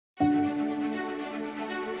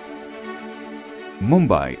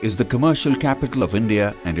Mumbai is the commercial capital of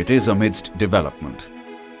India and it is amidst development.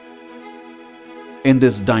 In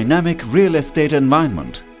this dynamic real estate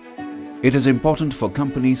environment, it is important for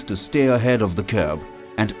companies to stay ahead of the curve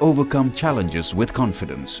and overcome challenges with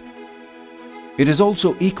confidence. It is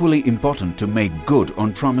also equally important to make good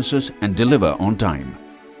on promises and deliver on time.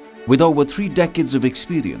 With over 3 decades of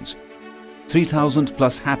experience, 3,000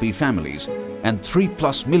 plus happy families and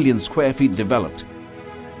 3+ million square feet developed,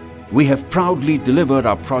 we have proudly delivered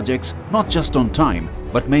our projects not just on time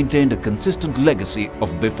but maintained a consistent legacy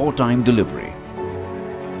of before-time delivery.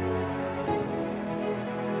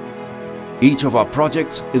 Each of our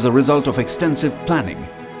projects is a result of extensive planning,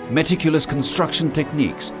 meticulous construction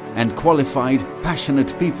techniques and qualified,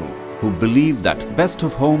 passionate people who believe that best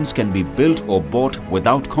of homes can be built or bought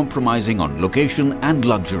without compromising on location and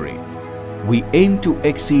luxury. We aim to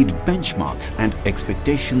exceed benchmarks and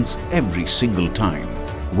expectations every single time.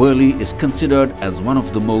 Worli is considered as one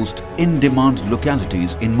of the most in-demand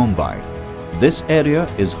localities in Mumbai. This area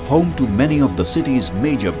is home to many of the city's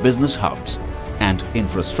major business hubs, and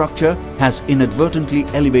infrastructure has inadvertently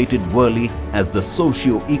elevated Worli as the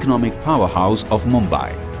socio-economic powerhouse of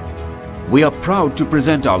Mumbai. We are proud to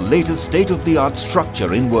present our latest state-of-the-art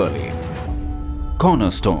structure in Worli,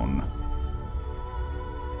 Cornerstone.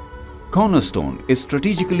 Cornerstone is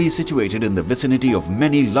strategically situated in the vicinity of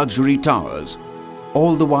many luxury towers,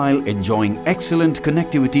 all the while enjoying excellent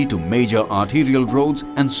connectivity to major arterial roads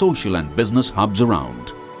and social and business hubs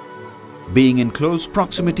around. Being in close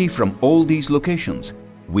proximity from all these locations,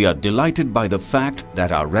 we are delighted by the fact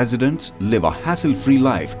that our residents live a hassle-free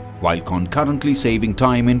life while concurrently saving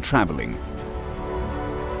time in traveling.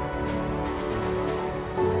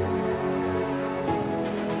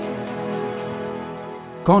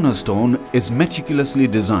 Cornerstone is meticulously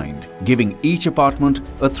designed, giving each apartment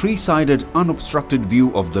a 3-sided unobstructed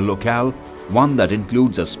view of the locale, one that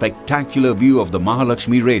includes a spectacular view of the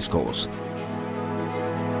Mahalakshmi racecourse.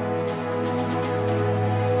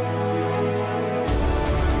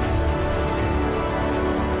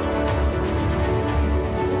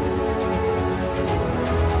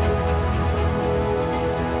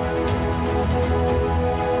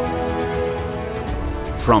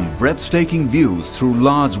 From breathtaking views through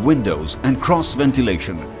large windows and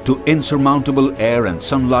cross-ventilation to insurmountable air and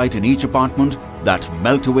sunlight in each apartment that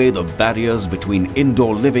melt away the barriers between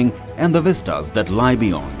indoor living and the vistas that lie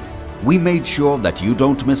beyond, we made sure that you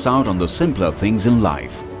don't miss out on the simpler things in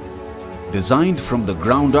life. Designed from the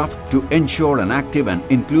ground up to ensure an active and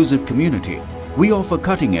inclusive community, we offer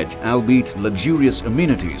cutting-edge, albeit luxurious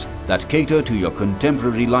amenities that cater to your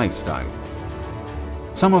contemporary lifestyle.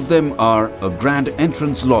 Some of them are a grand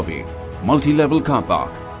entrance lobby, multi-level car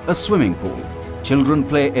park, a swimming pool, children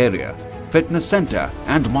play area, fitness center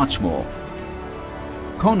and much more.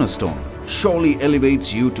 Cornerstone surely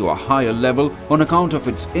elevates you to a higher level on account of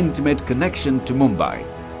its intimate connection to Mumbai.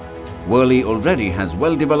 Worli already has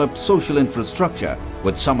well-developed social infrastructure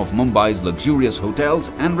with some of Mumbai's luxurious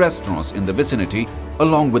hotels and restaurants in the vicinity,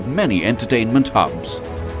 along with many entertainment hubs.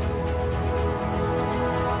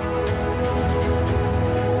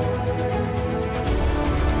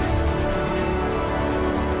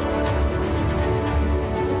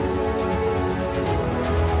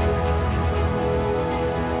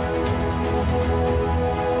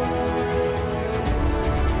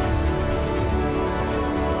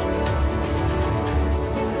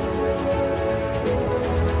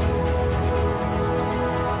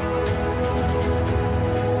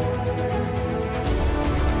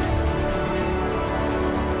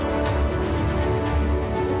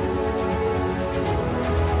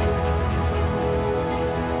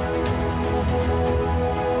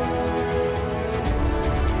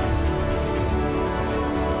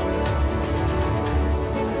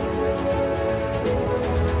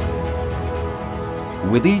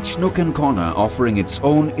 With each nook and corner offering its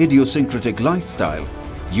own idiosyncratic lifestyle,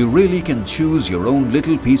 you really can choose your own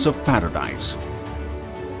little piece of paradise.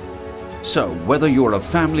 So, whether you're a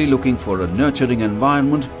family looking for a nurturing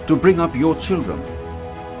environment to bring up your children,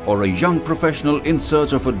 or a young professional in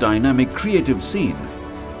search of a dynamic creative scene,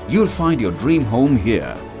 you'll find your dream home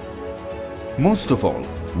here. Most of all,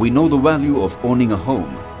 we know the value of owning a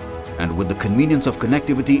home, and with the convenience of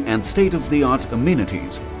connectivity and state-of-the-art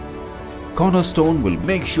amenities, Cornerstone will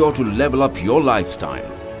make sure to level up your lifestyle.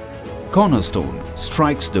 Cornerstone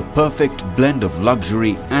strikes the perfect blend of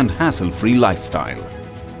luxury and hassle-free lifestyle.